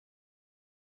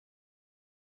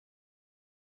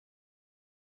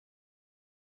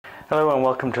Hello and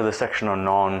welcome to the section on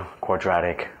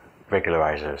non-quadratic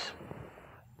regularizers.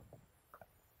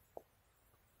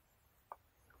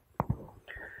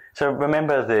 So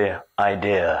remember the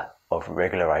idea of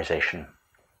regularization.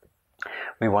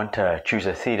 We want to choose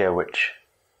a theta which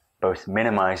both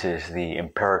minimizes the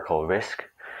empirical risk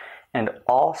and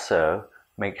also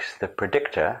makes the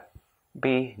predictor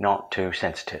be not too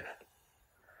sensitive.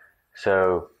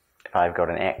 So if I've got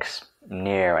an x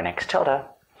near an x tilde,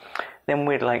 then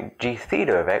we'd like g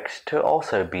theta of x to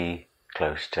also be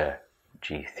close to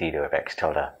g theta of x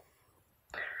tilde.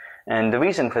 And the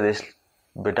reason for this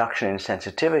reduction in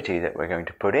sensitivity that we're going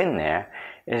to put in there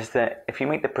is that if you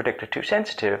make the predictor too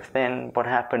sensitive, then what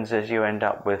happens is you end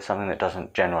up with something that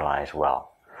doesn't generalize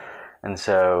well. And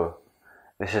so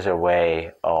this is a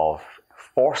way of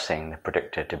forcing the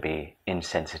predictor to be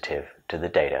insensitive to the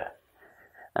data,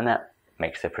 and that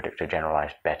makes the predictor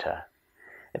generalize better.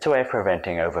 It's a way of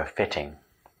preventing overfitting.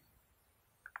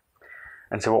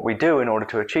 And so what we do in order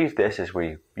to achieve this is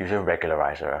we use a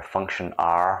regularizer, a function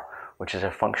r, which is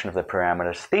a function of the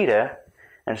parameters theta,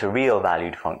 and it's a real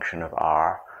valued function of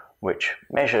r, which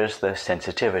measures the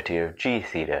sensitivity of g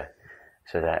theta,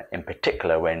 so that in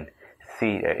particular when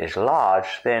theta is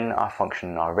large, then our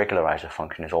regularizer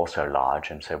function is also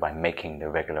large, and so by making the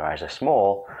regularizer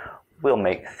small, we'll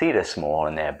make theta small,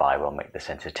 and thereby we'll make the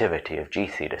sensitivity of g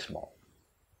theta small.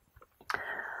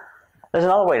 There's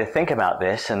another way to think about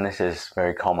this, and this is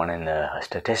very common in the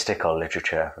statistical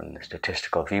literature from the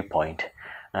statistical viewpoint,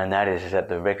 and that is that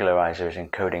the regularizer is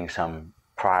encoding some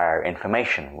prior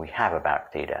information we have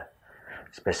about theta,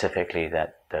 specifically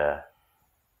that the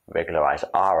regularized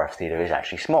r of theta is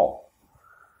actually small.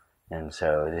 And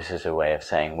so this is a way of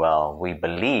saying, well, we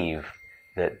believe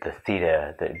that the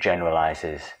theta that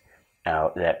generalizes,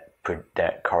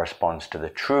 that corresponds to the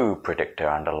true predictor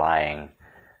underlying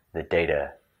the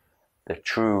data, the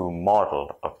true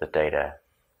model of the data,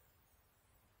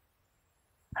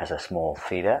 has a small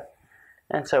theta,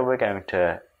 and so we're going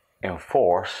to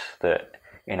enforce that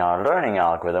in our learning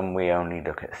algorithm we only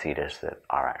look at thetas that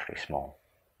are actually small.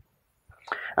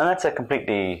 And that's a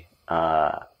completely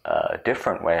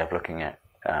different way of looking at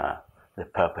the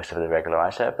purpose of the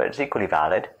regularizer, but it's equally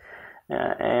valid.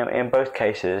 In both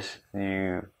cases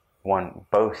you want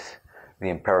both the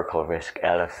empirical risk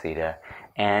L of theta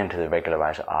and the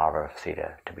regularizer r of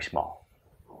theta to be small.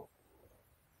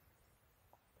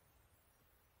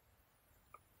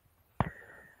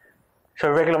 So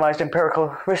regularized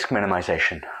empirical risk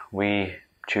minimization. We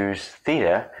choose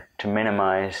theta to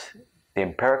minimize the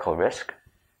empirical risk,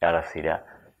 L of theta,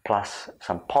 plus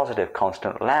some positive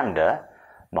constant lambda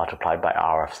multiplied by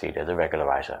r of theta, the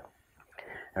regularizer.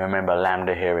 And remember,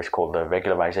 lambda here is called the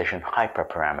regularization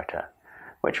hyperparameter,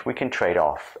 which we can trade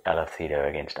off L of theta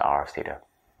against r of theta.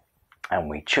 And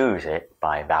we choose it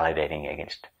by validating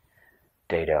against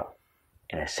data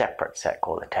in a separate set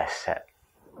called the test set.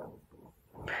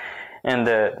 And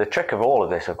the trick of all of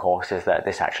this, of course, is that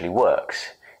this actually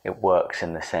works. It works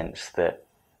in the sense that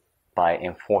by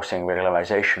enforcing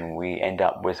regularization, we end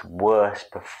up with worse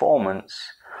performance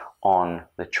on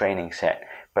the training set,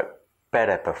 but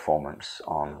better performance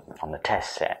on the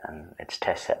test set, and it's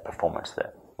test set performance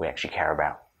that we actually care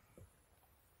about.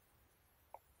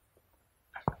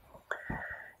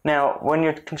 Now, when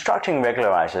you're constructing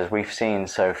regularizers, we've seen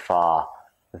so far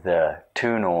the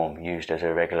 2 norm used as a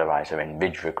regularizer in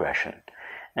ridge regression.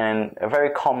 And a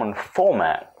very common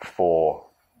format for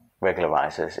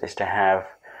regularizers is to have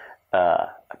a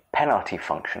penalty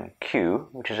function, q,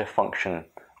 which is a function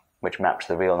which maps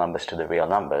the real numbers to the real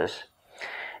numbers.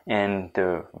 And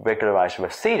the regularizer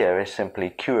of theta is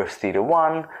simply q of theta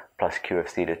 1 plus q of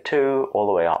theta 2 all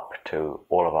the way up to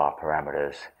all of our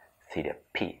parameters theta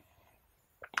p.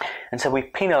 And so we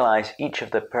penalize each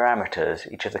of the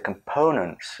parameters, each of the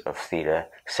components of theta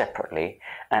separately,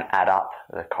 and add up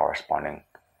the corresponding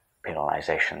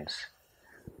penalizations.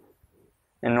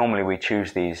 And normally we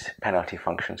choose these penalty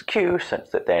functions q such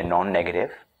that they're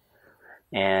non-negative,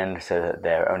 and so that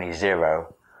they're only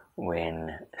 0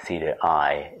 when theta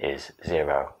I is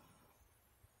 0.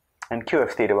 And q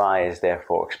of theta I is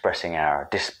therefore expressing our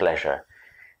displeasure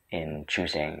in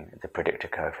choosing the predictor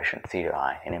coefficient theta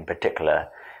I, and in particular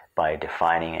by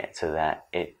defining it so that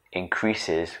it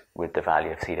increases with the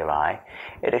value of theta I,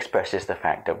 it expresses the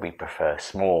fact that we prefer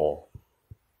small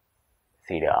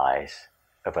theta i's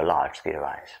over large theta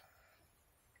i's.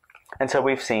 And so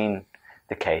we've seen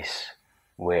the case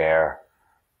where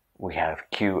we have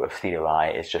q of theta I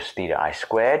is just theta I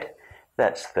squared.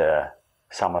 That's the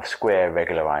sum of square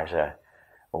regularizer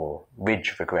or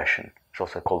ridge regression. It's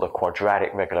also called a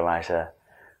quadratic regularizer,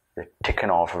 the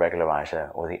Tikhonov regularizer,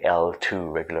 or the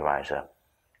L2 regularizer.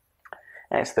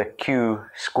 and it's the q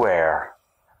square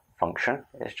function.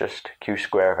 It's just q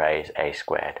square of a is a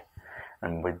squared.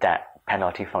 And with that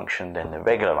penalty function, then the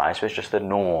regularizer is just the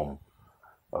norm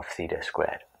of theta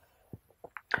squared.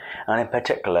 And in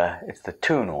particular, it's the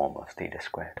 2 norm of theta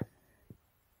squared.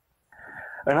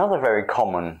 Another very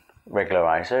common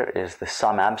regularizer is the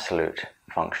sum absolute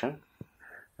function,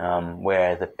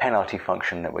 where the penalty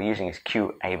function that we're using is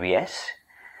QABS,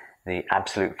 the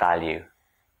absolute value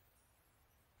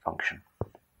function.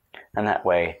 And that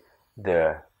way,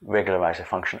 the regularizer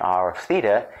function R of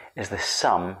theta is the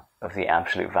sum of the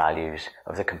absolute values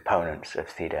of the components of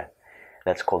theta.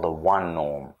 That's called the 1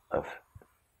 norm of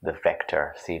the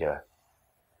vector theta.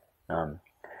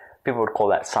 People would call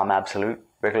that sum absolute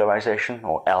regularization,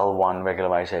 or L1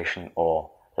 regularization, or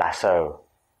lasso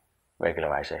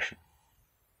regularization.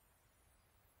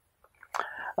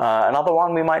 Another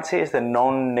one we might see is the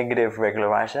non-negative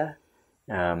regularizer,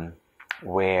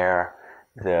 where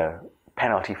the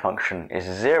penalty function is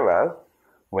 0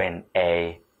 when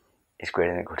a is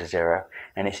greater than or equal to 0,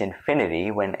 and it's infinity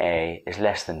when a is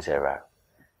less than 0.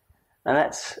 And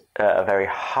that's a very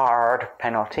hard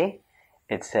penalty.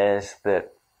 It says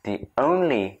that the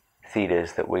only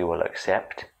thetas that we will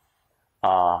accept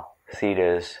are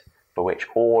thetas for which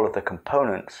all of the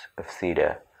components of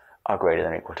theta are greater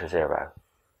than or equal to 0.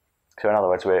 So in other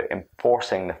words, we're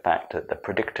enforcing the fact that the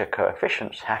predictor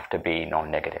coefficients have to be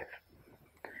non-negative.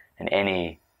 And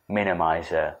any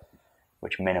minimizer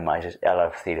which minimizes L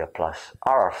of theta plus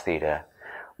R of theta,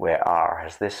 where R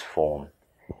has this form,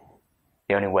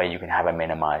 the only way you can have a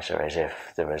minimizer is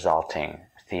if the resulting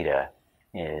theta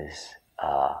is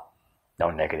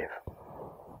non-negative.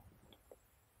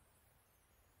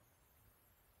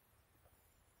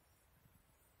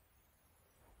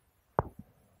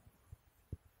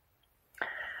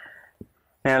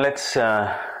 Now let's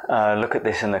look at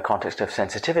this in the context of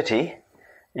sensitivity,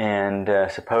 and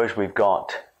suppose we've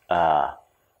got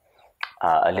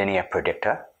a linear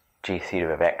predictor, g theta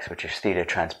of x, which is theta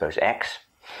transpose x,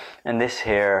 and this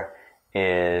here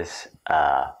is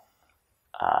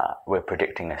we're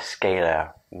predicting a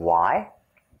scalar y,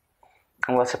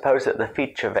 and we'll suppose that the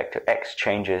feature vector x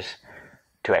changes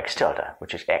to x tilde,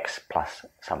 which is x plus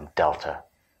some delta,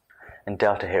 and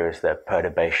delta here is the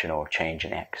perturbation or change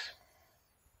in x.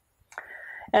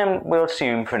 And we'll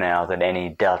assume for now that any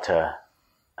delta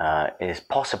is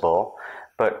possible,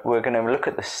 but we're going to look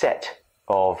at the set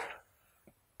of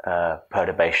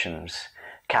perturbations,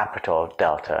 capital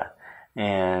delta,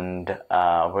 and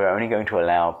we're only going to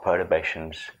allow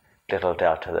perturbations little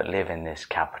delta that live in this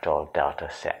capital delta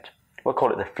set. We'll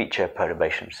call it the feature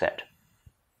perturbation set.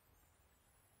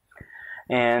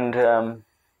 And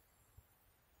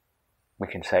we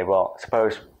can say, well,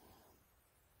 suppose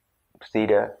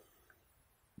theta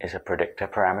is a predictor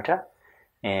parameter,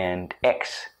 and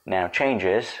x now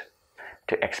changes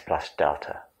to x plus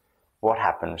delta. What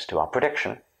happens to our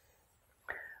prediction?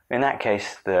 In that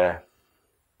case, the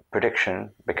prediction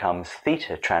becomes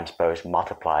theta transpose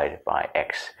multiplied by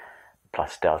x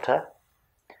plus delta,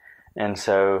 and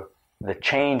so the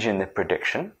change in the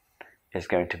prediction is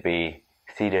going to be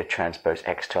theta transpose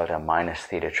x tilde minus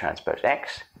theta transpose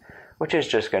x, which is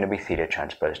just going to be theta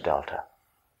transpose delta.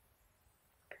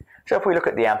 So if we look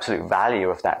at the absolute value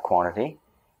of that quantity,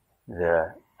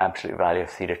 the absolute value of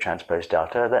theta transpose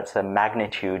delta, that's the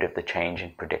magnitude of the change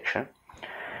in prediction.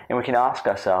 And we can ask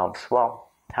ourselves, well,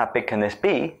 how big can this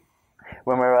be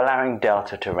when we're allowing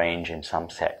delta to range in some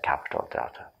set capital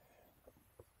delta?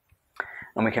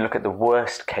 And we can look at the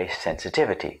worst case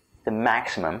sensitivity, the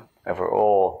maximum over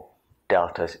all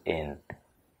deltas in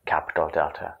capital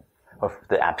delta, of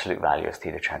the absolute value of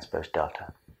theta transpose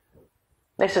delta.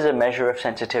 This is a measure of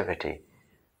sensitivity.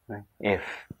 If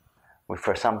we,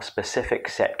 for some specific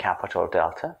set capital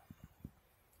delta,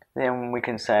 then we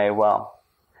can say, well,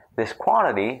 this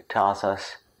quantity tells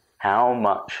us how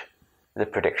much the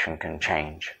prediction can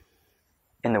change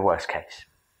in the worst case.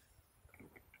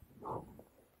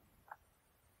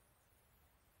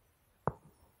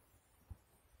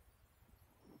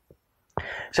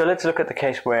 So let's look at the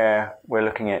case where we're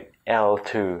looking at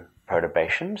L2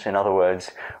 perturbations. In other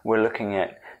words, we're looking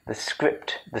at the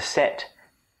script, the set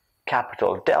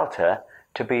capital delta,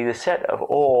 to be the set of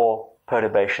all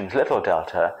perturbations little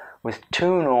delta with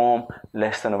 2 norm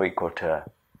less than or equal to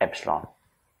epsilon.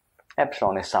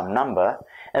 Epsilon is some number,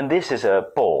 and this is a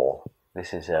ball.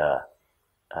 This is a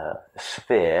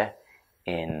sphere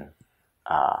in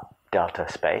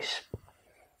delta space.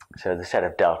 So the set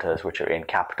of deltas which are in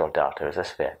capital delta is a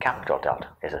sphere. Capital delta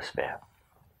is a sphere.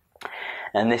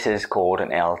 And this is called an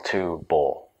L2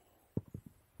 ball.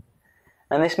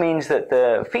 And this means that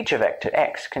the feature vector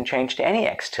x can change to any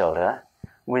x tilde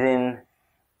within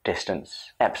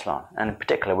distance epsilon, and in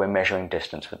particular we're measuring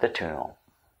distance with the 2 norm.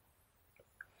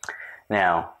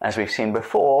 Now, as we've seen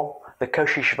before, the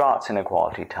Cauchy-Schwarz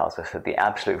inequality tells us that the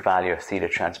absolute value of theta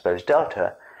transpose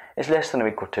delta is less than or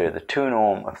equal to the 2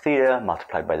 norm of theta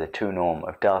multiplied by the 2 norm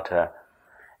of delta,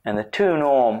 and the 2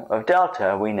 norm of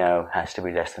delta we know has to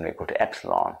be less than or equal to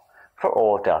epsilon for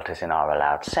all deltas in our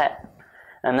allowed set,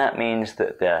 and that means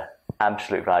that the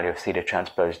absolute value of theta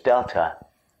transpose delta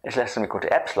is less than or equal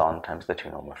to epsilon times the 2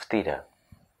 norm of theta.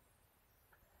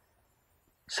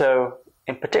 So,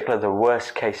 in particular, the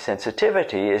worst case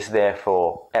sensitivity is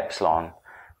therefore epsilon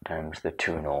times the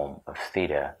 2 norm of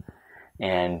theta,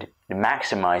 and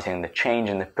maximizing the change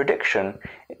in the prediction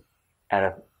out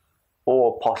of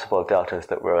all possible deltas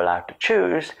that we're allowed to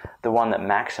choose, the one that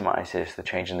maximizes the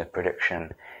change in the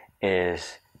prediction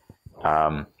is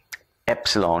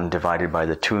epsilon divided by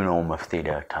the 2 norm of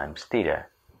theta times theta.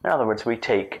 In other words, we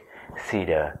take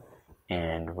theta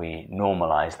and we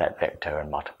normalize that vector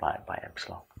and multiply it by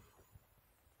epsilon.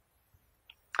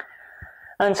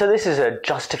 And so this is a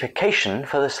justification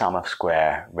for the sum of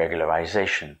square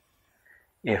regularization.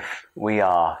 If we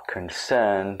are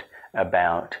concerned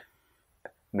about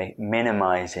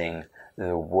minimizing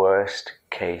the worst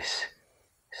case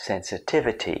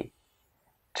sensitivity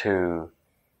to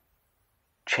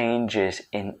changes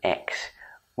in x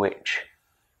which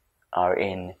are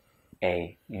in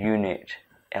a unit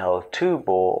L2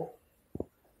 ball,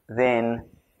 then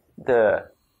the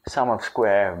sum of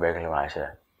square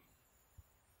regularizer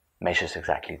measures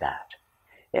exactly that.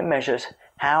 It measures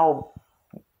how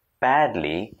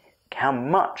badly, how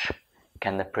much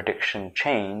can the prediction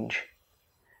change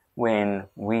when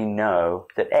we know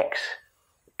that x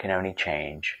can only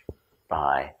change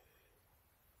by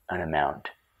an amount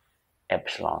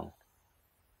epsilon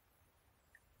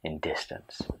in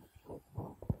distance.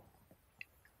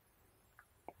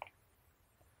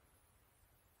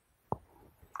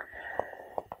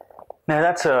 Now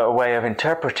that's a way of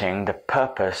interpreting the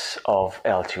purpose of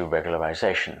L2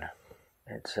 regularization.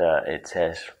 It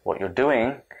says what you're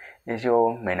doing is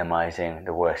you're minimizing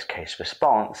the worst case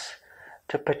response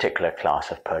to a particular class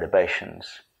of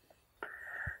perturbations.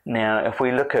 Now if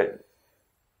we look at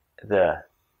the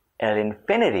L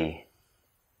infinity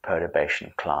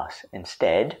perturbation class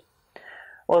instead,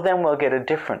 well then we'll get a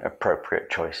different appropriate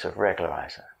choice of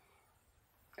regularizer.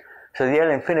 So the L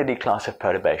infinity class of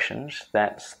perturbations,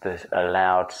 that's the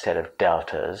allowed set of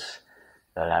deltas,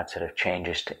 the allowed set of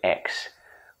changes to x,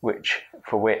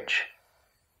 for which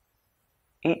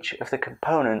each of the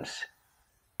components,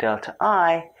 delta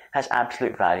I, has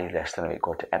absolute value less than or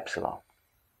equal to epsilon.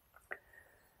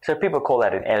 So people call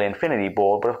that an L infinity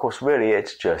ball, but of course really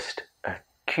it's just a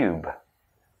cube.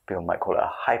 People might call it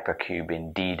a hypercube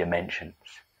in d dimensions.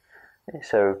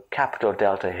 So capital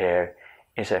delta here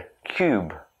is a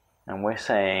cube, and we're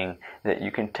saying that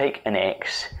you can take an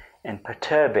x and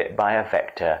perturb it by a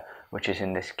vector which is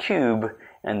in this cube,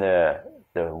 and the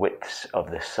widths of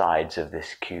the sides of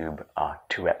this cube are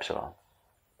 2 epsilon.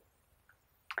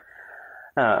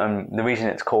 The reason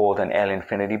it's called an L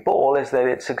infinity ball is that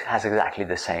it has exactly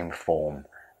the same form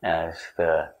as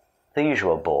the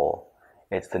usual ball.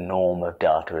 It's the norm of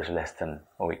delta is less than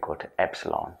or equal to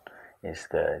epsilon is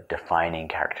the defining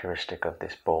characteristic of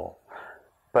this ball.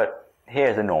 But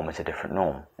here the norm is a different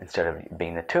norm. Instead of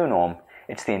being the 2 norm,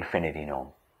 it's the infinity norm.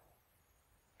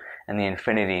 And the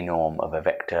infinity norm of a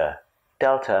vector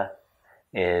delta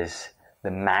is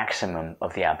the maximum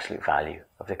of the absolute value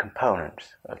of the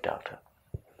components of delta.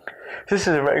 So this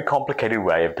is a very complicated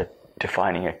way of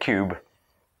defining a cube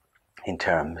in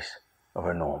terms of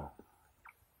a norm.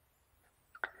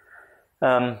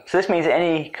 So this means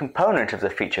any component of the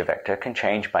feature vector can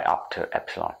change by up to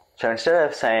epsilon. So instead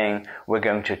of saying we're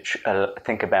going to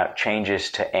think about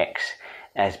changes to x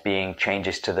as being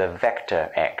changes to the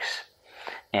vector x,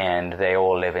 and they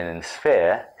all live in the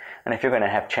sphere, and if you're going to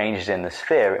have changes in the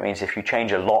sphere, it means if you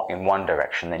change a lot in one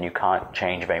direction, then you can't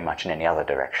change very much in any other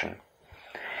direction.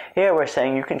 Here we're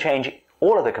saying you can change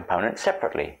all of the components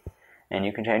separately, and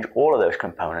you can change all of those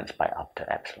components by up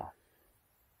to epsilon.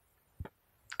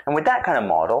 And with that kind of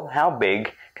model, how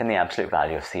big can the absolute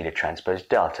value of theta transpose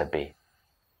delta be?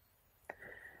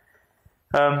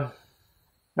 Now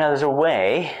there's a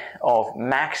way of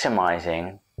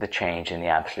maximizing the change in the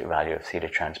absolute value of theta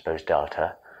transpose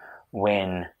delta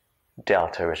when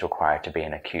delta is required to be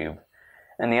in a cube.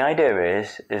 And the idea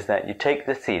is that you take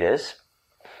the thetas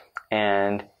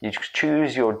and you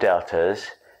choose your deltas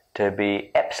to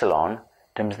be epsilon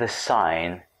times the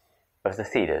sine of the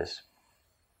thetas.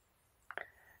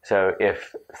 So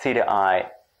if theta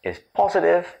I is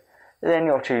positive, then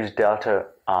you'll choose delta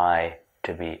I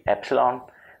to be epsilon,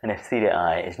 And if theta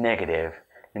I is negative,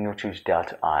 then you'll choose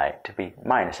delta I to be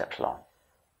minus epsilon.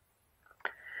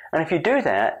 And if you do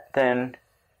that, then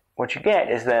what you get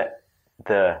is that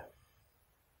the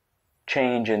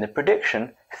change in the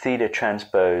prediction, theta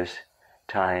transpose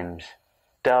times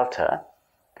delta,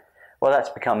 well,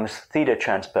 that becomes theta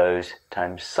transpose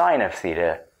times sine of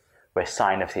theta, where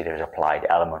sine of theta is applied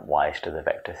element-wise to the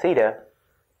vector theta,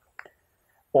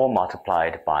 or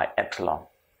multiplied by epsilon.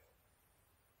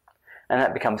 And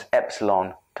that becomes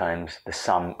epsilon times the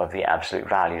sum of the absolute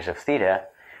values of theta,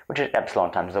 which is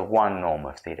epsilon times the 1 norm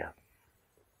of theta.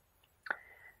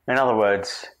 In other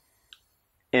words,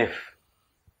 if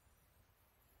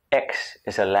x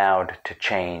is allowed to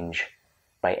change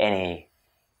any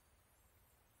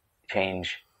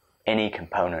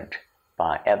component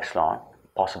by epsilon,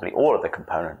 possibly all of the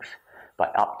components by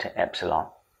up to epsilon,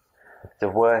 the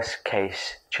worst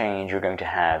case change you're going to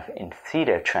have in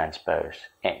theta transpose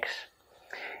x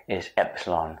is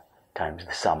epsilon times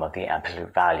the sum of the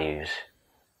absolute values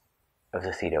of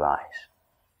the theta i's.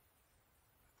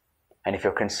 And if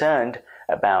you're concerned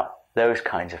about those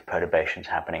kinds of perturbations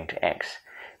happening to x,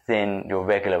 then your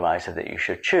regularizer that you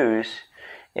should choose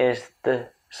is the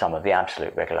sum of the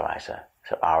absolute regularizer.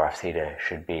 So r of theta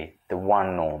should be the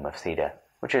 1 norm of theta,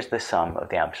 which is the sum of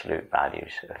the absolute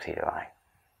values of theta I.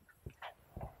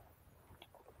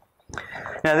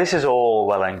 Now this is all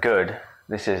well and good.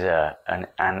 This is an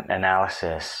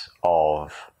analysis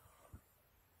of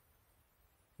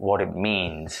what it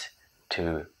means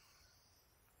to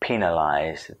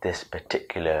penalize these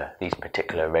particular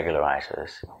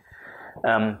regularizers.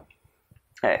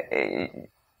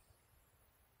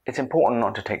 It's important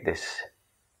not to take this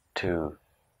too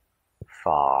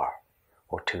far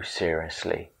or too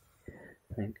seriously.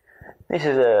 This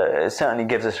is it certainly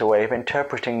gives us a way of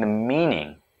interpreting the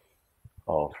meaning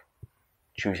of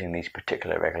choosing these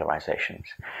particular regularizations,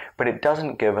 but it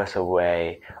doesn't give us a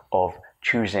way of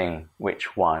choosing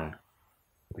which one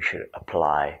we should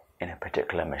apply in a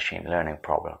particular machine learning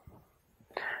problem.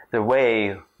 The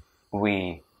way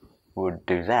we would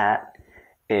do that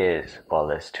is, well,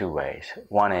 there's two ways.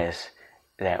 One is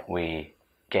that we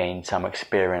gain some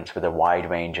experience with a wide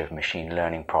range of machine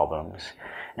learning problems,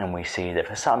 and we see that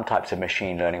for some types of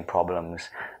machine learning problems,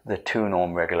 the 2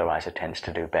 norm regularizer tends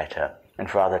to do better, and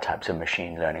for other types of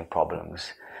machine learning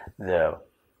problems, the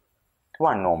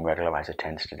 1 norm regularizer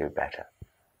tends to do better.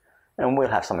 And we'll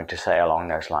have something to say along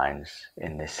those lines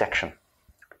in this section.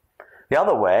 The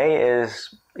other way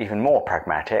is even more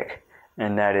pragmatic,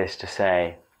 and that is to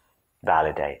say,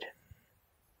 validate.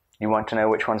 You want to know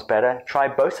which one's better? Try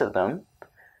both of them,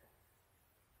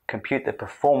 compute the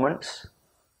performance,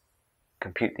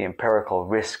 compute the empirical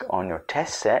risk on your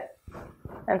test set,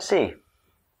 and see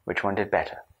which one did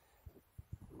better.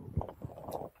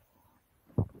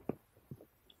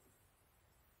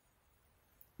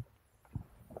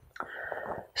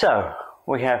 So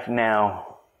we have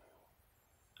now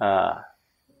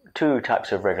 2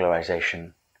 types of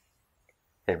regularization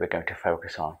that we're going to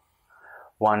focus on.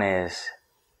 One is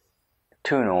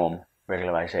 2 norm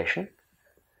regularization,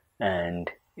 and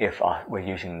if we're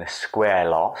using the square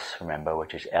loss, remember,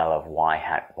 which is L of y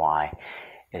hat y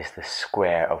is the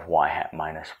square of y hat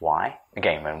minus y,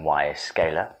 again when y is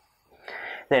scalar.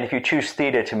 Then if you choose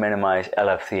theta to minimize L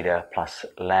of theta plus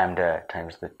lambda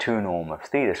times the 2 norm of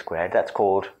theta squared, that's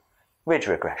called ridge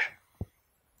regression.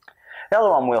 The other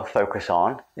one we'll focus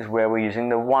on is where we're using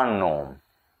the 1 norm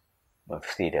of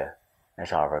theta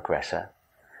as our regressor,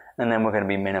 and then we're going to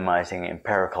be minimizing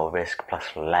empirical risk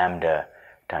plus lambda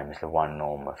times the 1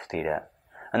 norm of theta,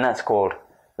 and that's called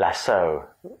lasso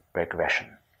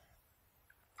regression.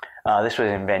 This was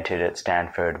invented at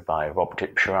Stanford by Rob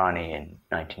Tibshirani in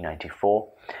 1994,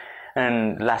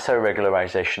 and lasso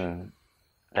regression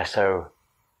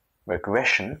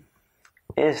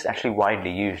is actually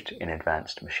widely used in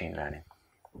advanced machine learning.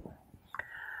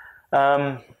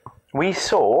 We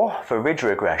saw for ridge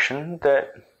regression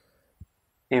that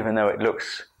even though it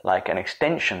looks like an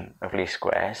extension of least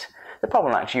squares, the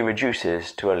problem actually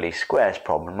reduces to a least squares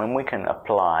problem when we can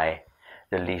apply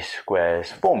the least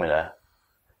squares formula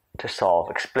to solve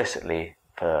explicitly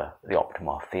for the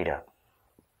optimal theta.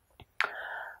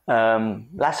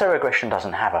 Lasso regression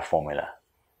doesn't have a formula.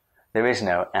 There is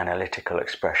no analytical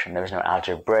expression, there is no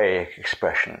algebraic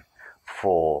expression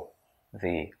for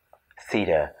the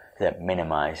theta that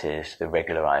minimizes the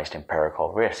regularized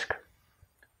empirical risk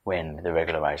when the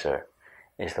regularizer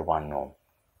is the 1 norm.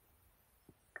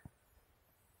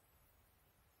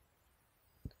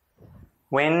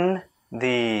 When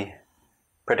the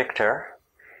predictor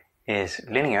is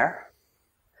linear,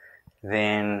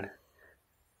 then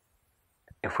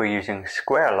if we're using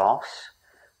square loss,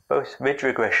 both ridge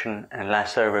regression and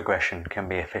lasso regression can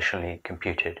be efficiently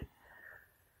computed.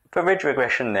 For ridge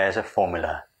regression, there's a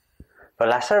formula. For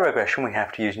lasso regression, we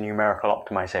have to use numerical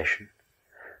optimization.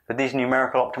 But these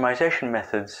numerical optimization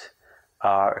methods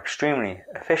are extremely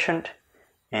efficient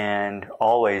and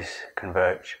always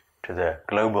converge to the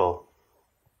global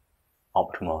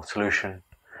optimal solution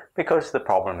because the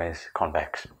problem is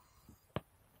convex.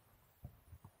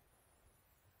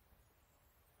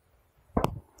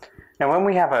 Now when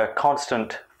we have a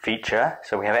constant feature,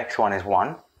 so we have x1 is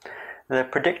 1, the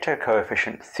predictor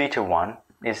coefficient theta 1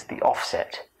 is the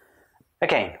offset.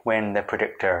 Again, when the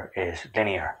predictor is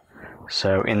linear.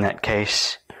 So in that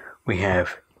case, we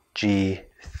have g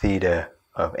theta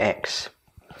of x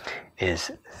is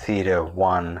theta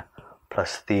 1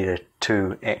 plus theta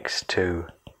 2 x2.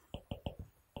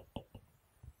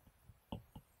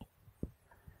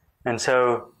 And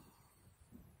so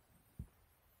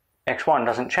x1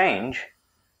 doesn't change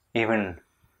even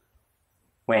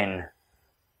when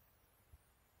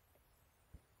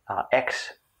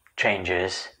x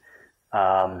changes.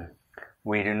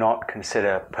 We do not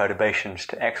consider perturbations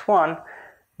to x1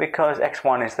 because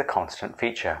x1 is the constant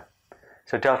feature.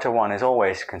 So delta 1 is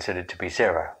always considered to be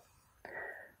 0.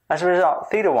 As a result,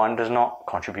 theta 1 does not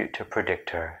contribute to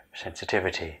predictor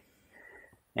sensitivity.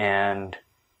 And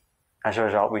as a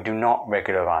result, we do not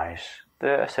regularize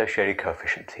the associated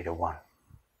coefficient theta 1.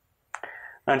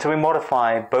 And so we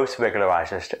modify both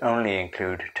regularizers to only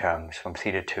include terms from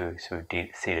theta 2 through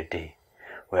theta d.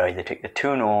 We either take the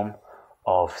 2 norm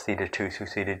of theta 2 through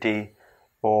theta d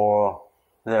or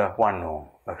the 1 norm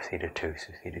of theta 2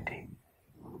 through theta d.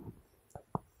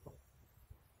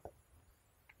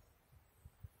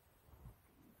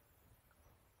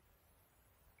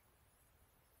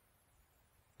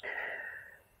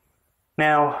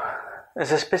 Now,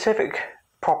 there's a specific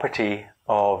property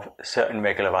of certain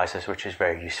regularizers which is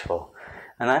very useful,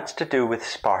 and that's to do with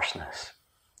sparseness.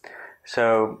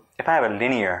 So if I have a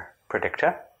linear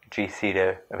predictor, g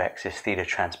theta of x is theta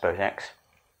transpose x.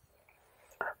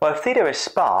 Well, if theta is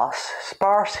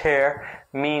sparse here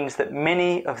means that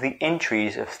many of the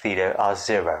entries of theta are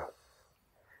 0.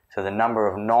 So the number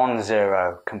of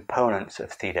non-zero components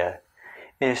of theta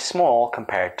is small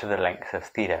compared to the length of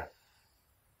theta.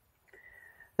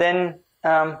 Then,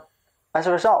 as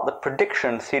a result, the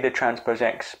prediction theta transpose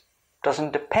x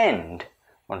doesn't depend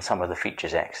on some of the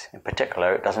features x. In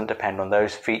particular, it doesn't depend on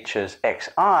those features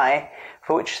xi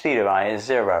for which theta I is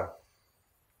 0.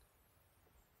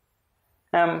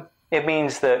 It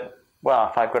means that, well,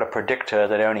 if I've got a predictor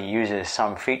that only uses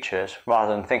some features,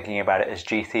 rather than thinking about it as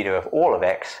g theta of all of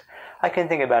x, I can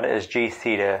think about it as g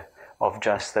theta of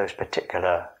just those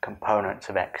particular components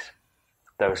of x,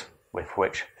 those with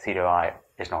which theta I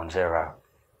is non-zero.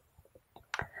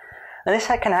 And this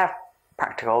can have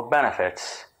practical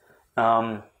benefits.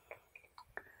 In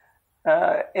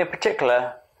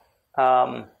particular,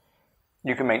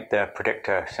 you can make the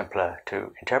predictor simpler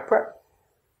to interpret.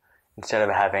 Instead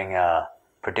of having a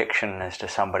prediction as to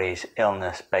somebody's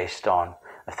illness based on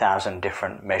 1,000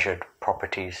 different measured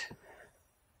properties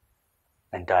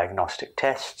and diagnostic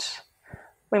tests,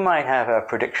 we might have a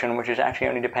prediction which actually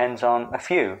only depends on a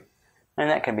few, and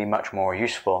that can be much more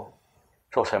useful.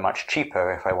 It's also much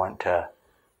cheaper if I want to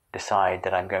decide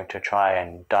that I'm going to try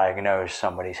and diagnose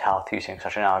somebody's health using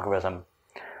such an algorithm.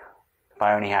 If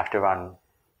I only have to run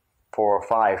 4 or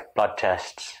 5 blood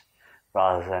tests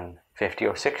rather than 50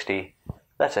 or 60,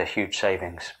 that's a huge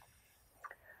savings.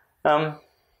 So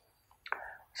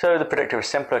the predictor is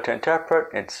simpler to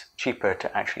interpret, it's cheaper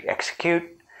to actually execute,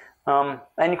 and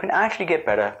you can actually get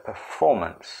better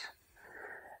performance.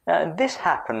 This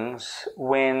happens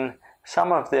when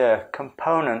some of the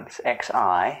components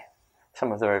xi,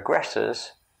 some of the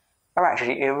regressors, are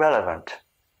actually irrelevant.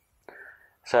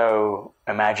 So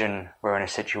imagine we're in a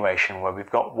situation where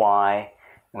we've got y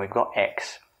and we've got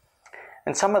x,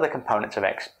 and some of the components of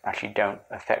x actually don't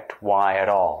affect y at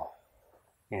all.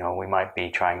 You know, we might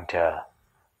be trying to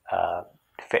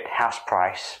fit house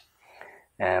price,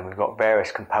 and we've got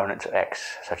various components of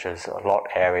x, such as lot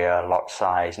area, lot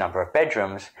size, number of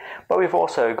bedrooms, but we've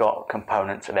also got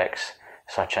components of x,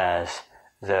 such as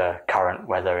the current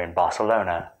weather in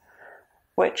Barcelona,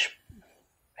 which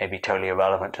may be totally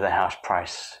irrelevant to the house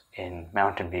price in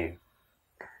Mountain View.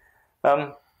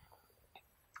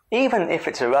 Even if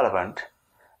it's irrelevant,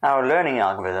 our learning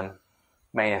algorithm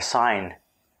may assign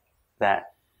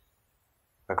that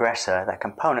regressor, that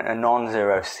component, a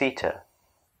non-zero theta,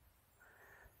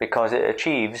 because it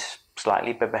achieves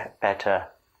slightly better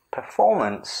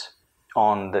performance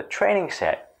on the training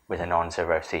set with a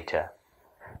non-zero theta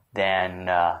than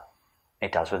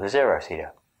it does with a 0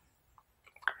 theta.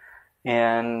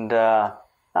 And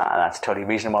that's totally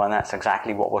reasonable, and that's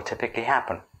exactly what will typically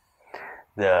happen.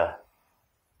 The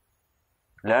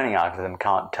learning algorithm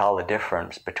can't tell the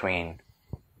difference between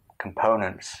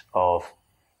components of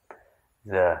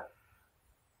the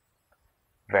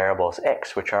variables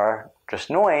x, which are just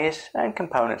noise, and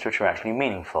components which are actually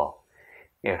meaningful.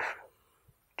 If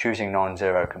choosing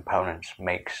non-zero components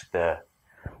makes the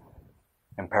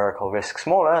empirical risk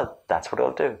smaller, that's what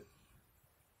it'll do.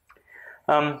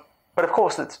 But of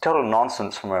course, it's total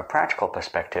nonsense from a practical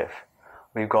perspective.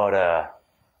 We've got a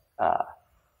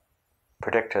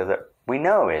predictor that we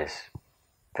know is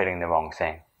fitting the wrong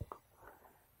thing.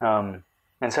 And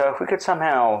so if we could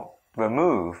somehow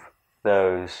remove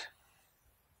those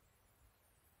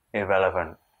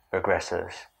irrelevant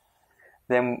regressors,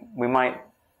 then we might,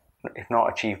 if not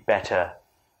achieve better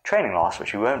training loss,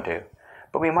 which we won't do,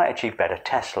 but we might achieve better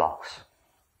test loss.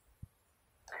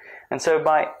 And so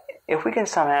if we can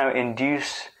somehow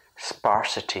induce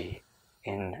sparsity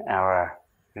in our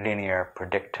linear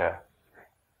predictor,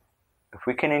 if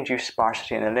we can induce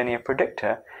sparsity in the linear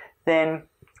predictor, then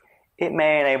it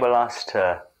may enable us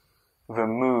to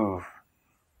remove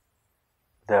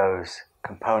those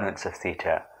components of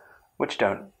theta which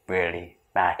don't really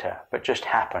matter, but just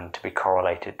happen to be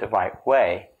correlated the right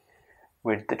way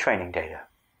with the training data.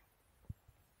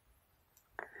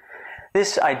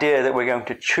 This idea that we're going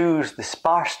to choose the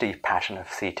sparsity pattern of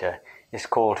theta is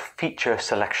called feature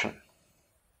selection.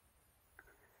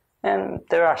 And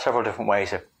there are several different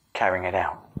ways of carrying it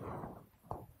out.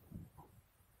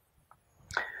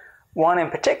 One in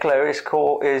particular is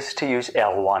to use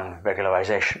L1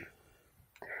 regularization.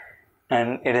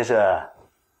 And it is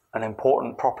an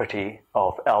important property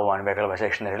of L1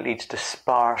 regularization that it leads to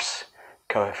sparse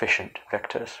coefficient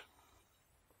vectors.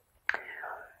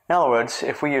 In other words,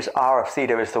 if we use R of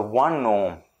theta as the one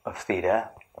norm of theta,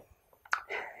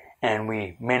 and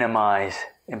we minimize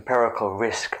empirical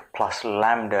risk plus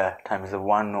lambda times the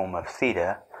one norm of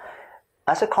theta,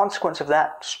 as a consequence of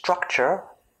that structure,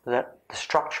 the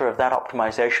structure of that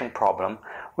optimization problem,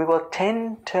 we will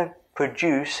tend to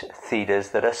produce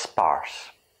thetas that are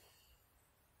sparse.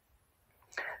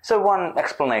 So one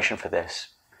explanation for this,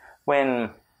 when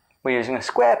we're using a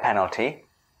square penalty,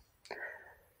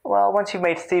 well, once you've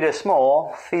made theta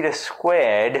small, theta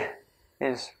squared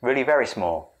is really very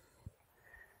small.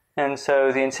 And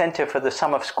so the incentive for the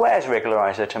sum of squares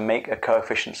regularizer to make a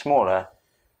coefficient smaller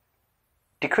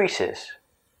decreases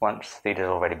once theta has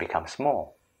already become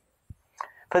small.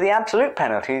 For the absolute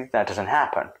penalty, that doesn't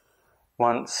happen.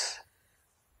 Once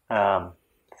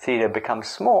theta becomes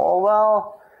small,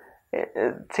 well,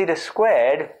 theta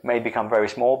squared may become very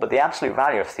small, but the absolute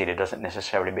value of theta doesn't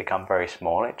necessarily become very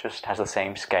small. It just has the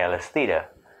same scale as theta.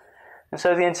 And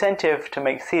so the incentive to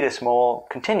make theta small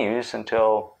continues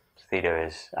until theta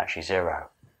is actually zero.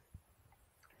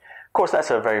 Of course, that's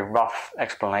a very rough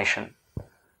explanation.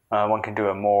 One can do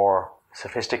a more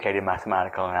sophisticated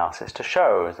mathematical analysis to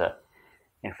show that,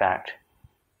 in fact,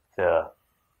 the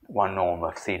one norm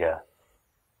of theta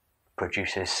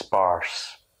produces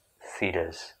sparse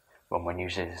thetas when one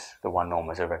uses the one norm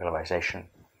as a regularization.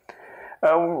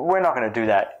 We're not going to do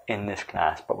that in this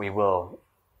class, but we will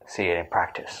see it in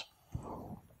practice.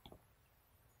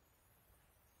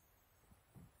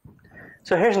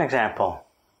 So here's an example.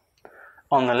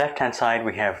 On the left-hand side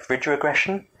we have ridge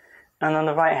regression, and on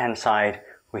the right-hand side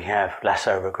we have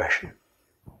lasso regression.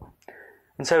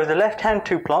 And so the left-hand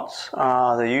two plots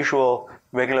are the usual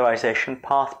regularization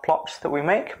path plots that we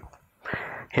make.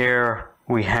 Here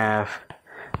we have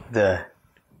the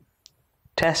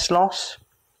test loss,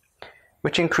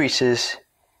 which increases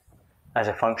as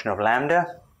a function of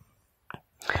lambda,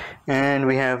 and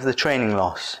we have the training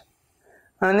loss.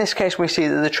 And in this case we see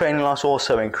that the training loss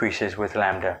also increases with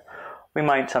lambda. We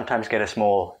might sometimes get a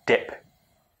small dip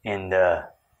in the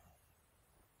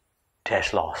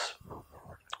test loss.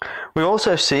 We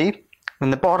also see in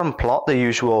the bottom plot the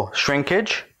usual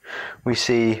shrinkage. We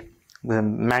see the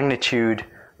magnitude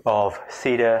of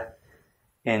theta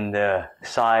in the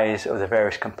size of the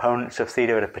various components of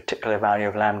theta at a particular value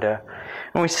of lambda.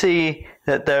 And we see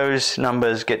that those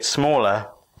numbers get smaller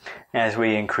as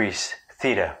we increase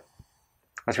theta,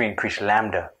 as we increase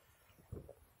lambda.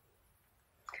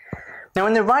 Now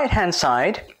on the right hand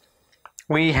side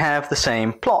we have the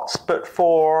same plots, but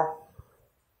for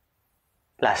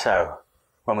lasso,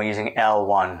 when we're using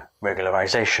L1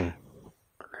 regularization.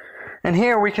 And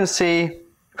here we can see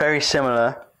very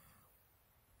similar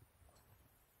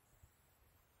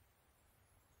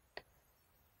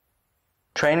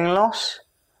training loss.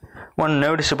 One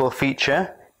noticeable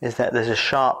feature is that there's a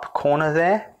sharp corner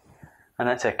there, and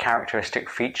that's a characteristic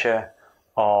feature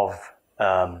of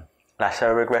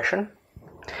lasso regression,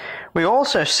 we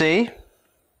also see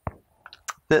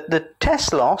that the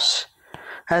test loss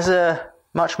has a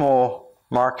much more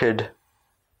marked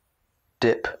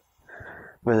dip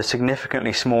with a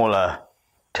significantly smaller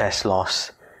test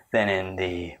loss than in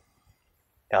the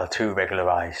L2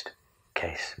 regularized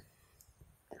case.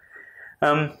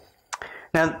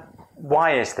 Now,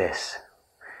 why is this?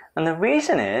 And the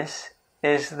reason is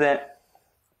that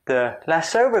the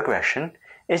lasso regression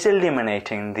is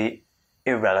eliminating the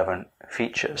irrelevant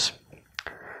features.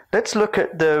 Let's look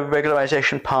at the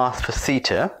regularization path for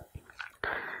theta.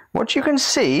 What you can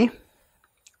see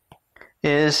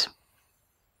is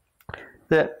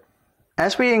that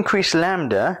as we increase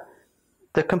lambda,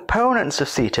 the components of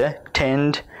theta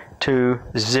tend to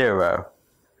 0.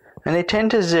 And they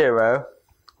tend to 0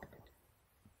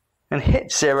 and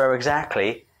hit 0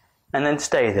 exactly and then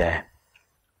stay there.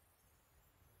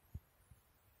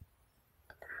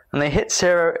 And they hit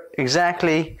 0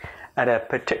 exactly at a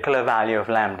particular value of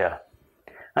lambda.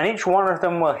 And each one of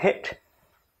them will hit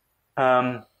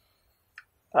lambda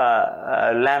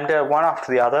one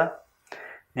after the other,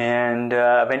 and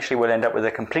eventually we'll end up with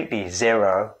a completely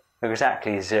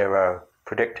exactly zero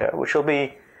predictor, which will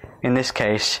be, in this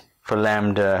case, for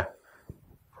lambda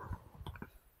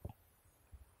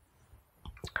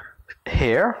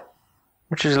here,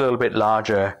 which is a little bit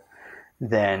larger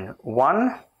than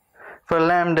 1. For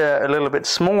lambda a little bit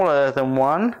smaller than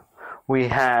 1, we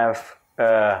have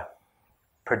a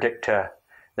predictor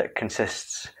that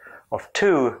consists of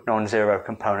 2 non-zero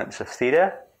components of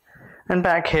theta. And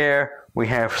back here we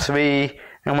have 3,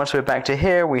 and once we're back to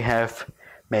here we have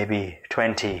maybe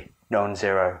 20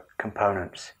 non-zero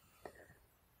components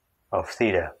of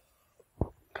theta.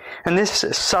 And this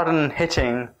sudden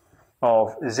hitting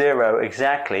of 0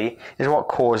 exactly is what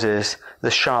causes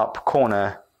the sharp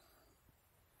corner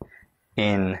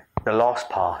in the loss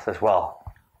path as well.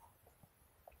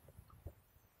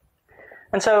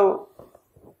 And so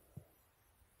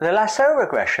the lasso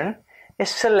regression is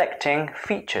selecting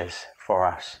features for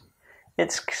us.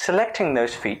 It's selecting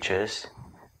those features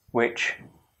which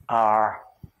are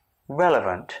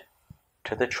relevant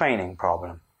to the training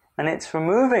problem. And it's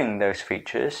removing those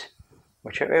features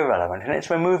which are irrelevant, and it's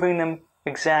removing them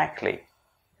exactly.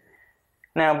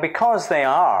 Now, because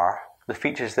the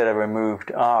features that are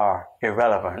removed are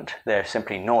irrelevant, they're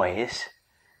simply noise,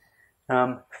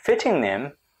 fitting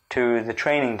them to the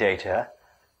training data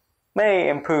may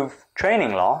improve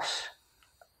training loss,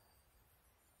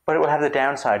 but it will have the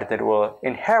downside that it will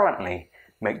inherently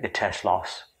make the test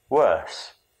loss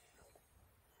worse.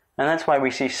 And that's why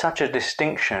we see such a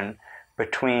distinction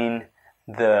between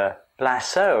the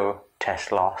lasso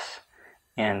test loss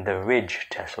and the ridge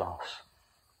test loss.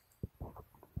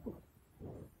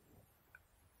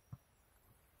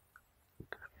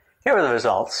 Here are the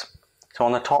results. So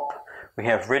on the top we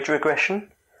have ridge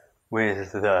regression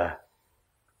with the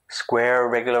square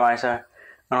regularizer,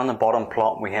 and on the bottom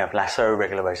plot we have lasso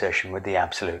regularization with the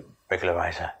absolute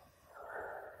regularizer.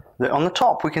 On the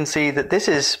top we can see that this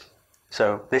is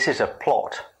a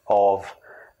plot of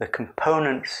the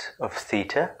components of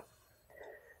theta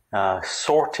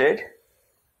sorted,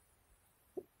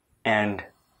 and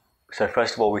so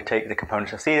first of all we take the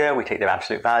components of theta, we take their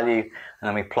absolute value, and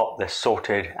then we plot the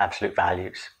sorted absolute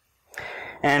values.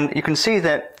 And you can see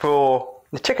that for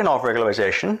the Tikhonov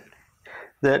regularization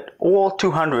that all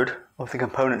 200 of the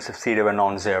components of theta are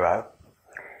non-zero,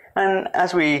 and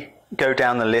as we go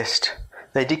down the list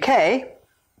they decay,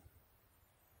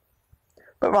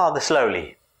 but rather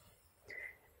slowly.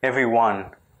 Every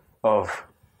one of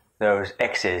those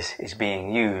x's is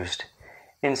being used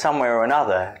in some way or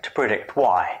another to predict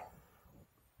y.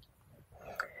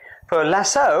 For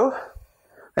lasso,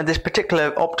 at this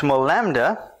particular optimal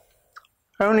lambda,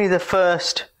 only the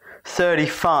first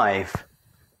 35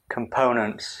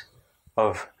 components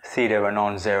of theta are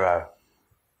non-zero.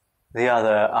 The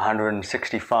other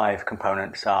 165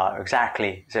 components are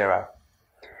exactly 0.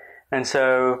 And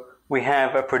so we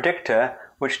have a predictor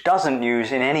which doesn't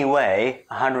use in any way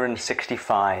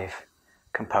 165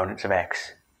 components of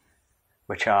x,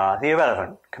 which are the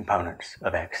irrelevant components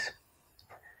of x.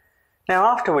 Now,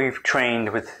 after we've trained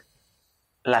with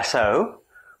lasso,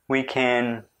 we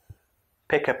can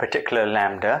pick a particular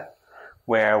lambda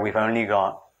where we've only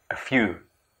got a few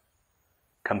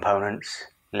components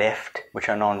left which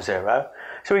are non-zero.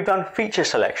 So we've done feature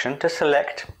selection to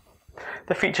select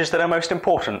the features that are most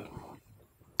important.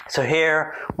 So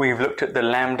here we've looked at the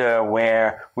lambda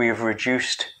where we've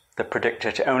reduced the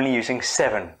predictor to only using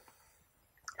 7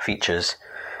 features.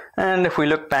 And if we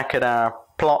look back at our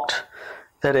plot,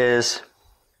 that is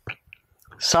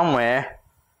somewhere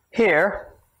here,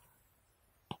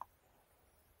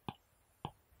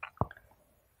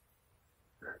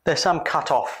 there's some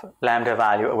cutoff lambda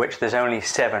value at which there's only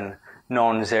 7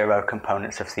 non-zero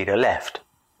components of theta left.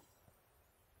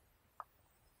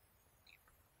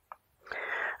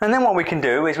 And then what we can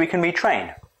do is we can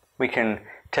retrain. We can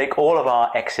take all of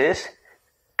our x's,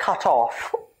 cut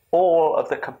off all of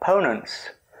the components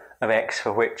of x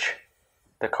for which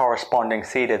the corresponding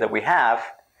theta that we have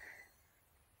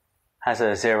has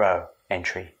a 0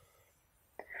 entry.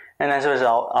 And as a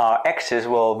result, our x's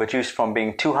will reduce from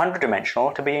being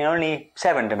 200-dimensional to being only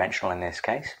 7-dimensional in this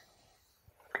case.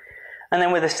 And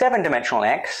then with a 7-dimensional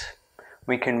x,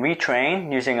 we can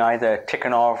retrain using either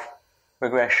Tikhonov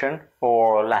regression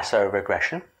or lasso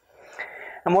regression.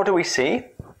 And what do we see?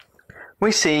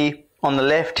 We see on the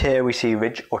left here we see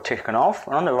Ridge or Tikhonov,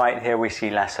 and on the right here we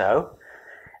see lasso.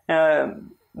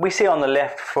 We see on the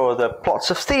left for the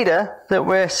plots of theta that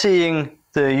we're seeing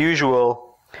the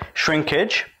usual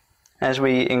shrinkage as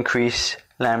we increase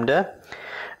lambda,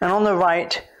 and on the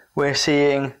right we're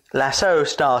seeing lasso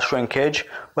style shrinkage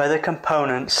where the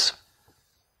components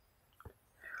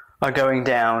are going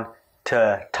down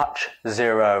to touch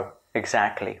 0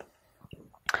 exactly.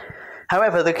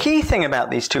 However, the key thing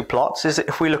about these two plots is that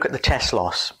if we look at the test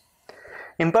loss,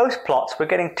 in both plots we're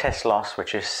getting test loss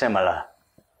which is similar.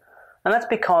 And that's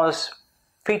because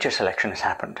feature selection has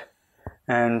happened.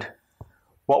 And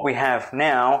what we have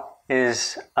now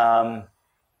is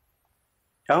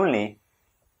only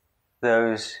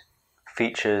those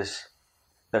features,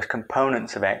 those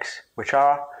components of x, which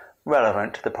are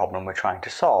relevant to the problem we're trying to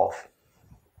solve,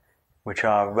 which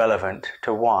are relevant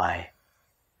to y.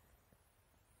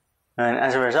 And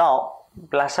as a result,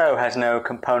 lasso has no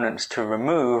components to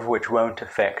remove which won't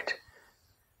affect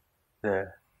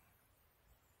the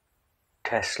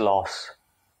test loss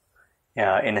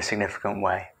in a significant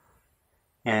way.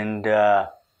 And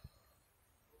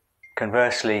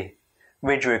conversely,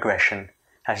 ridge regression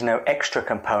has no extra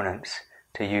components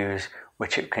to use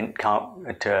which it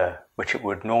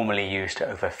would normally use to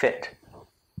overfit.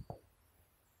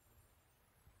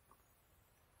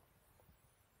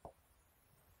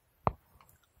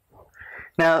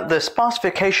 Now, the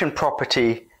sparsification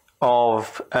property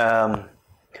of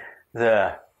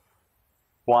the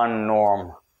one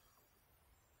norm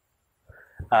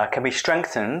can be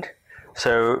strengthened.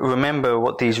 So remember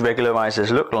what these regularizers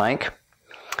look like.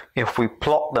 If we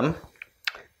plot them,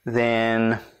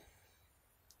 then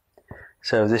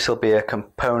so this will be a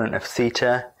component of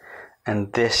theta,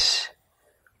 and this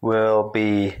will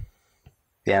be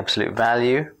the absolute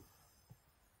value.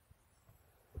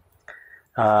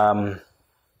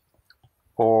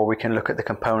 Or we can look at the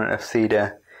component of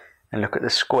theta and look at the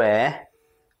square.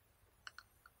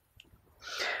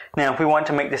 Now, if we want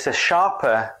to make this a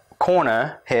sharper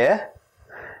corner here,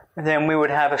 then we would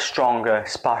have a stronger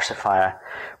sparsifier.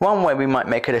 One way we might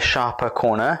make it a sharper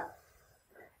corner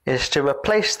is to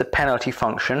replace the penalty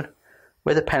function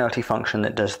with a penalty function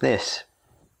that does this.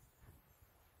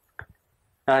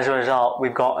 As a result,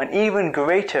 we've got an even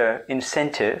greater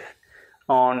incentive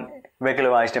on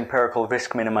regularized empirical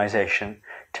risk minimization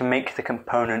to make the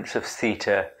components of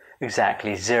theta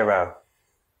exactly 0.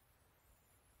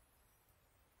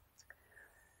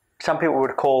 Some people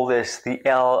would call this the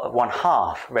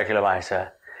L1/2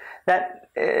 regularizer. That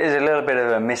is a little bit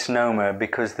of a misnomer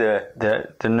because the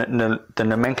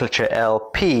nomenclature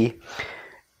LP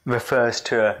refers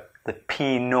to the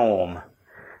P norm.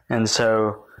 And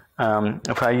so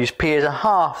if I use P as a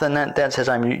half, then that says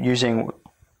I'm using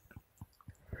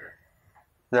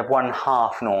the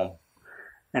 1/2 norm.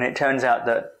 And it turns out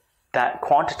that that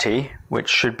quantity, which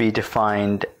should be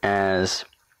defined as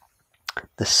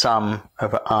the sum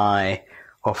over I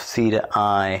of theta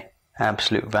I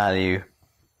absolute value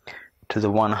to the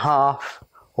 1/2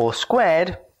 all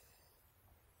squared,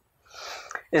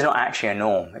 is not actually a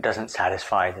norm. It doesn't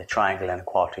satisfy the triangle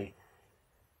inequality.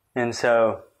 And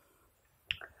so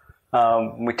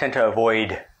we tend to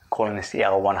avoid calling this the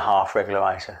L1/2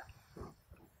 regularizer.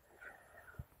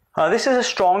 This is a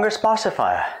stronger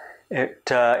sparsifier.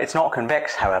 It's not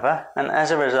convex, however, and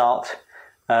as a result,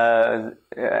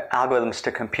 algorithms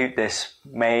to compute this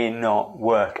may not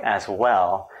work as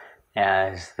well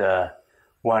as the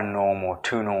 1 norm or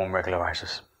 2 norm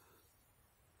regularizers.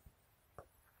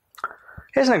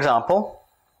 Here's an example.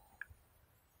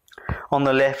 On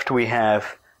the left we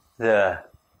have the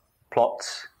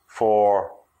plots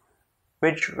for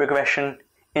ridge regression.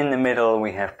 In the middle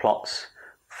we have plots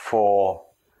for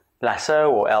lasso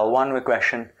or L1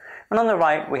 regression, and on the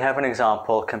right we have an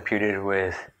example computed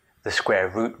with the square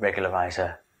root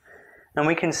regularizer. And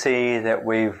we can see that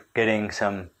we're getting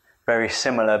some very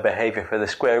similar behavior for the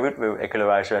square root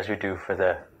regularizer as we do for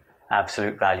the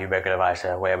absolute value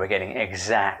regularizer, where we're getting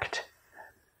exact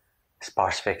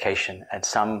sparsification.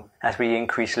 As we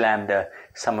increase lambda,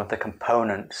 some of the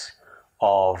components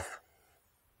of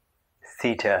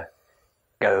theta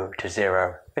go to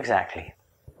 0 exactly.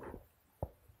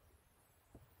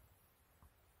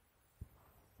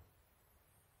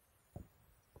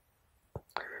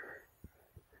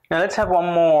 Now let's have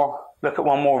look at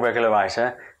one more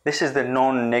regularizer. This is the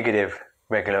non-negative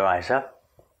regularizer.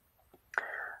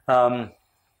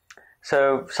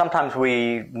 So sometimes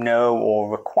we know or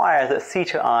require that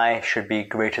theta I should be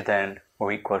greater than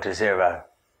or equal to 0.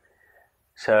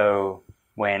 So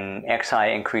when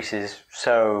xi increases,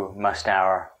 so must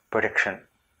our prediction.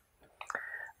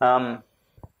 And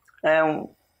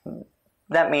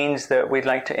that means that we'd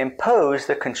like to impose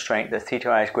the constraint that theta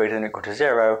I is greater than or equal to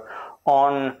 0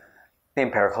 on the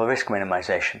empirical risk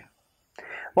minimization.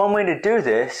 One way to do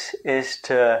this is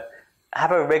to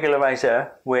have a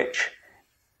regularizer which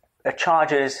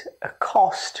charges a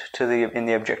cost in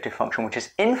the objective function which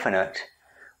is infinite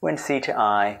when theta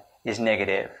I is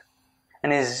negative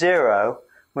and is 0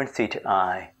 when theta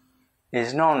I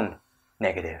is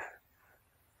non-negative.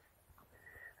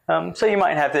 So you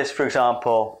might have this, for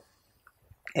example,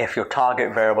 if your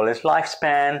target variable is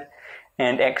lifespan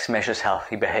and x measures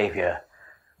healthy behavior.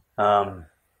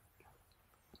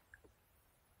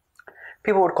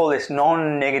 People would call this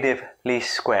non-negative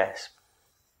least squares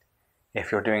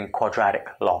if you're doing quadratic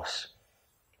loss.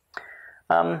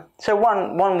 So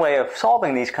one way of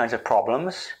solving these kinds of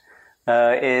problems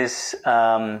is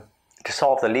to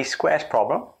solve the least squares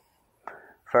problem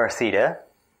for theta,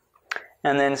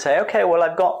 and then say, okay, well,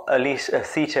 I've got a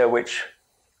theta which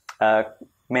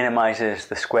minimizes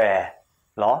the square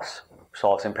loss,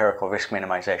 solves empirical risk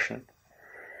minimization.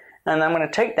 And I'm going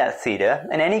to take that theta,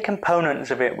 and any components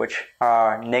of it which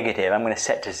are negative, I'm going to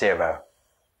set to 0.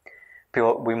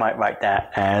 We might write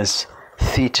that as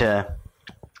theta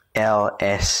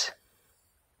ls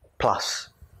plus.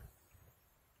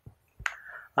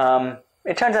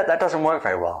 It turns out that doesn't work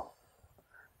very well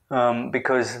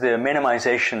because the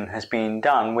minimization has been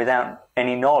done without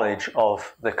any knowledge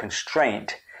of the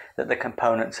constraint that the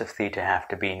components of theta have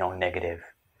to be non-negative.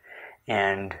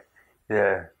 And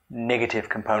the negative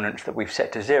components that we've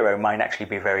set to 0 might actually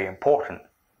be very important.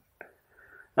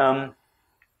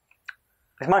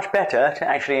 It's much better to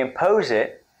actually impose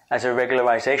it as a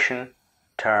regularization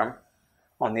term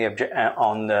on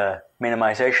the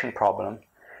minimization problem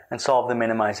and solve the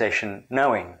minimization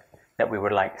knowing that we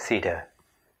would like theta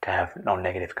to have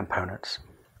non-negative components.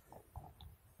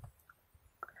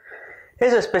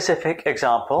 Here's a specific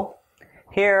example.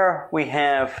 Here we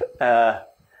have a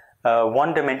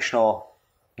one-dimensional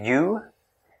u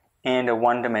and a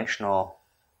one-dimensional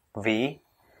v.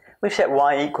 We've set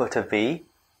y equal to v,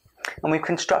 and we've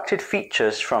constructed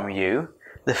features from u.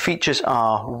 The features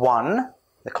are 1,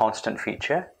 the constant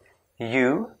feature,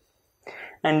 u,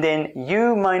 and then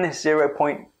u minus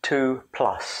 0.2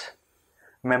 plus.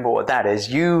 Remember what that is,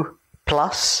 u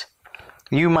plus,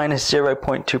 u minus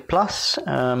 0.2 plus.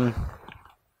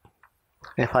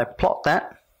 If I plot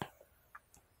that,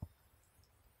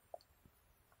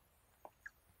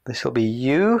 this will be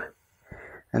u,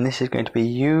 and this is going to be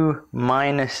u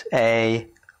minus a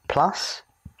plus.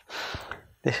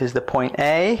 This is the point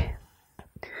A,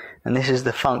 and this is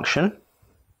the function.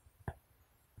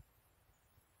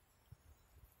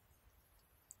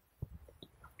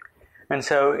 And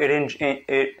so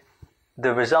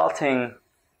the resulting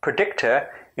predictor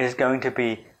is going to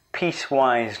be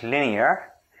piecewise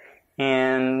linear,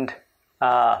 and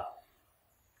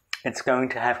it's going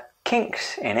to have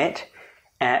kinks in it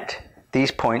at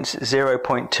these points,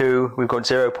 0.2, we've got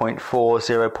 0.4,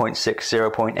 0.6,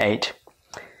 0.8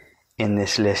 in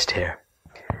this list here.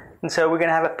 And so we're going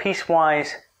to have a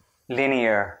piecewise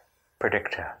linear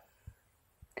predictor.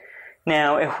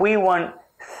 Now, if we want,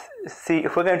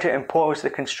 if we're going to impose the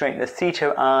constraint that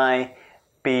theta I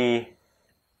be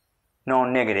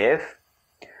non-negative,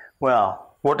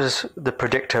 well, what does the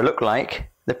predictor look like?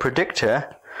 The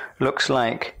predictor looks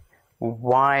like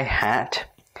y hat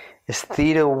is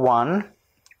theta 1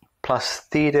 plus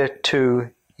theta 2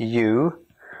 u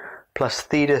plus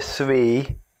theta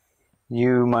 3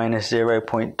 u minus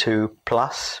 0.2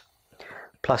 plus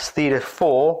theta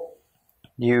 4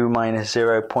 u minus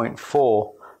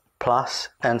 0.4 plus,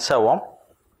 and so on.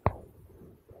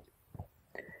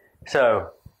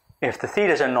 So if the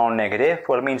thetas are non-negative,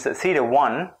 well, it means that theta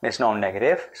 1 is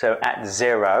non-negative, so at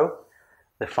 0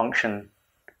 the function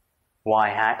y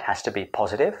hat has to be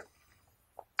positive.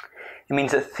 It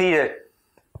means that theta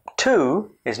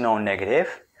 2 is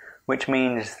non-negative, which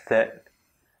means that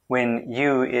when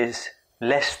u is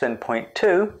less than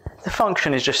 0.2, the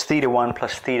function is just theta 1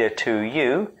 plus theta 2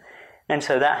 u, and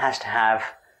so that has to have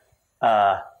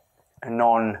a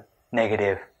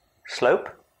non-negative slope.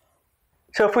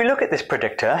 So if we look at this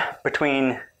predictor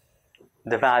between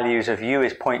the values of u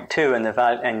is 0.2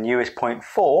 and u is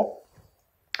 0.4,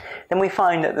 then we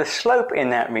find that the slope in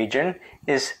that region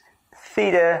is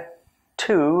theta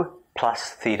 2 plus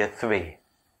theta 3.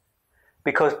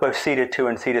 Because both theta 2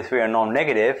 and theta 3 are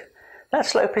non-negative, that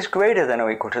slope is greater than or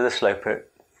equal to the slope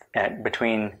at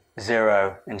between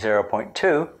 0 and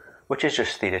 0.2, which is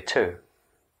just theta 2.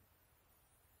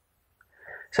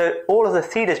 So all of the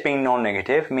thetas being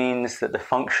non-negative means that the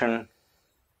function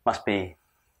must be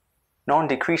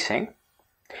non-decreasing,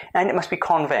 and it must be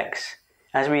convex.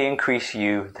 As we increase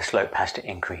u, the slope has to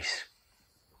increase.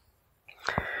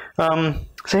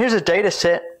 So here's a data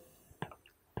set,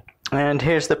 and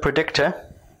here's the predictor.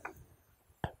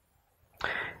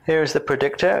 Here's the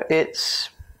predictor. This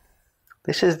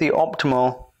is the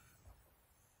optimal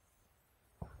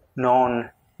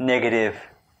non-negative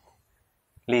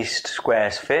least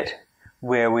squares fit,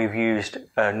 where we've used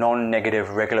a non-negative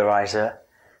regularizer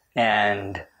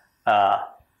and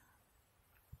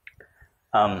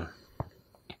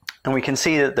we can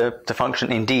see that the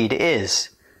function indeed is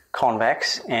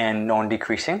convex and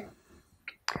non-decreasing.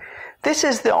 This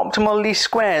is the optimal least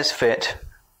squares fit.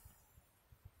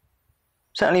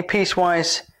 Certainly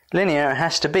piecewise linear it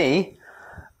has to be.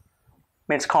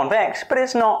 It's convex, but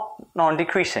it's not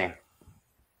non-decreasing.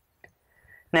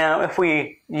 Now, if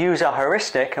we use our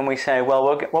heuristic and we say, well,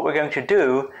 what we're going to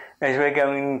do is we're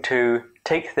going to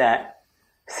take that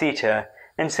theta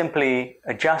and simply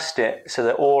adjust it so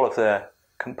that all of the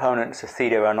components of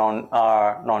theta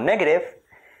are non-negative.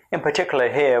 In particular,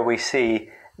 here we see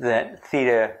that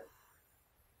theta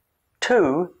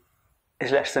 2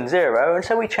 is less than 0, and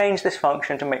so we change this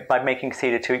function by making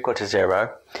theta 2 equal to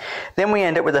 0. Then we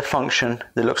end up with a function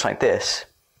that looks like this.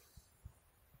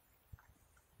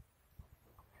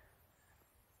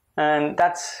 And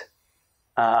it's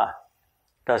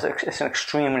an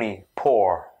extremely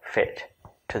poor fit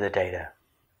to the data.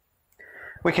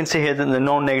 We can see here that the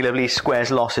non-negative least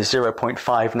squares loss is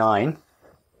 0.59.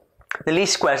 The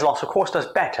least squares loss, of course, does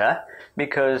better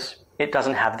because it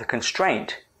doesn't have the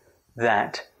constraint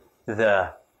that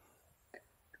the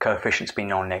coefficients be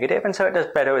non-negative, and so it does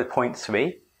better with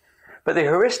 0.3. But the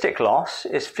heuristic loss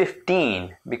is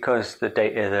 15 because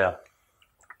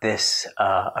this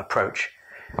approach,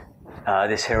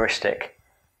 this heuristic,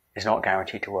 is not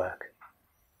guaranteed to work.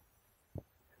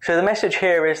 So the message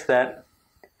here is that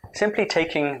simply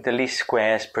taking the least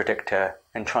squares predictor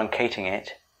and truncating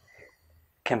it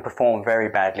can perform very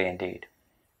badly indeed.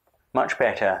 Much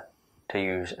better to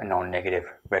use a non-negative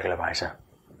regularizer.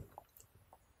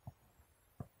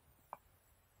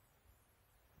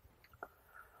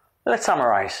 Let's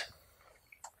summarize.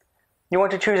 You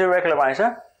want to choose a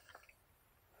regularizer?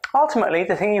 Ultimately,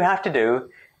 the thing you have to do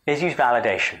is use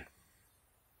validation.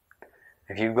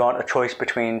 If you've got a choice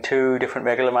between two different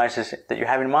regularizers that you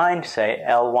have in mind, say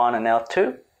L1 and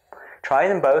L2, try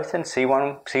them both and see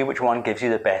which one gives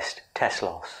you the best test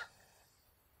loss.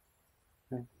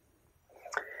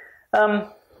 And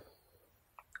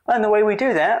the way we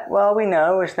do that, well, we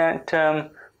know is that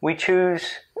we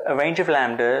choose a range of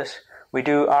lambdas, we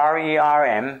do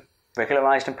RERM,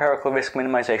 regularized empirical risk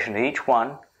minimization, at each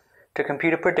one to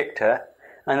compute a predictor,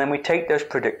 and then we take those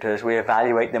predictors, we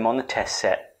evaluate them on the test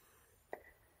set,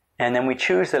 and then we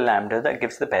choose the lambda that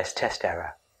gives the best test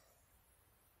error.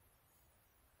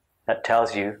 That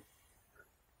tells you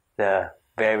the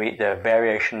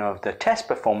variation of the test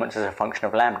performance as a function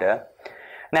of lambda.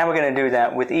 Now we're going to do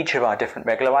that with each of our different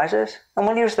regularizers, and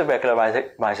we'll use the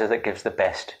regularizer that gives the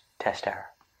best test error.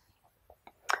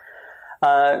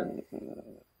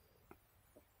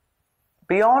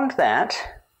 Beyond that,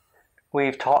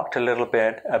 we've talked a little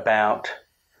bit about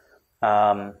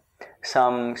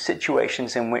some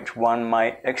situations in which one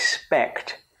might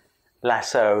expect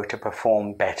lasso to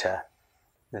perform better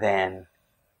than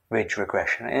ridge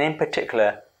regression. And in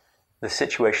particular, the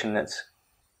situation that's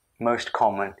most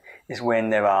common is when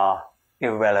there are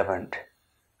irrelevant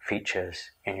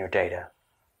features in your data.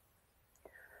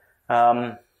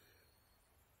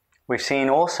 We've seen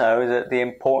also that the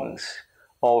importance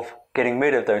of getting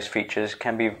rid of those features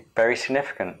can be very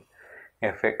significant.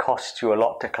 If it costs you a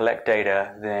lot to collect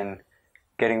data, then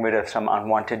getting rid of some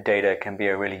unwanted data can be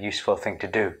a really useful thing to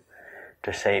do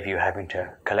to save you having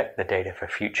to collect the data for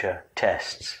future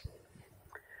tests.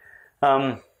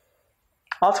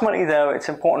 Ultimately, though, it's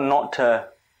important not to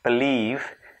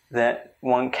believe that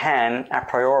one can, a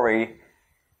priori,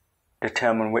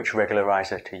 determine which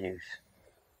regularizer to use.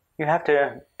 You have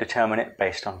to determine it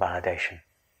based on validation.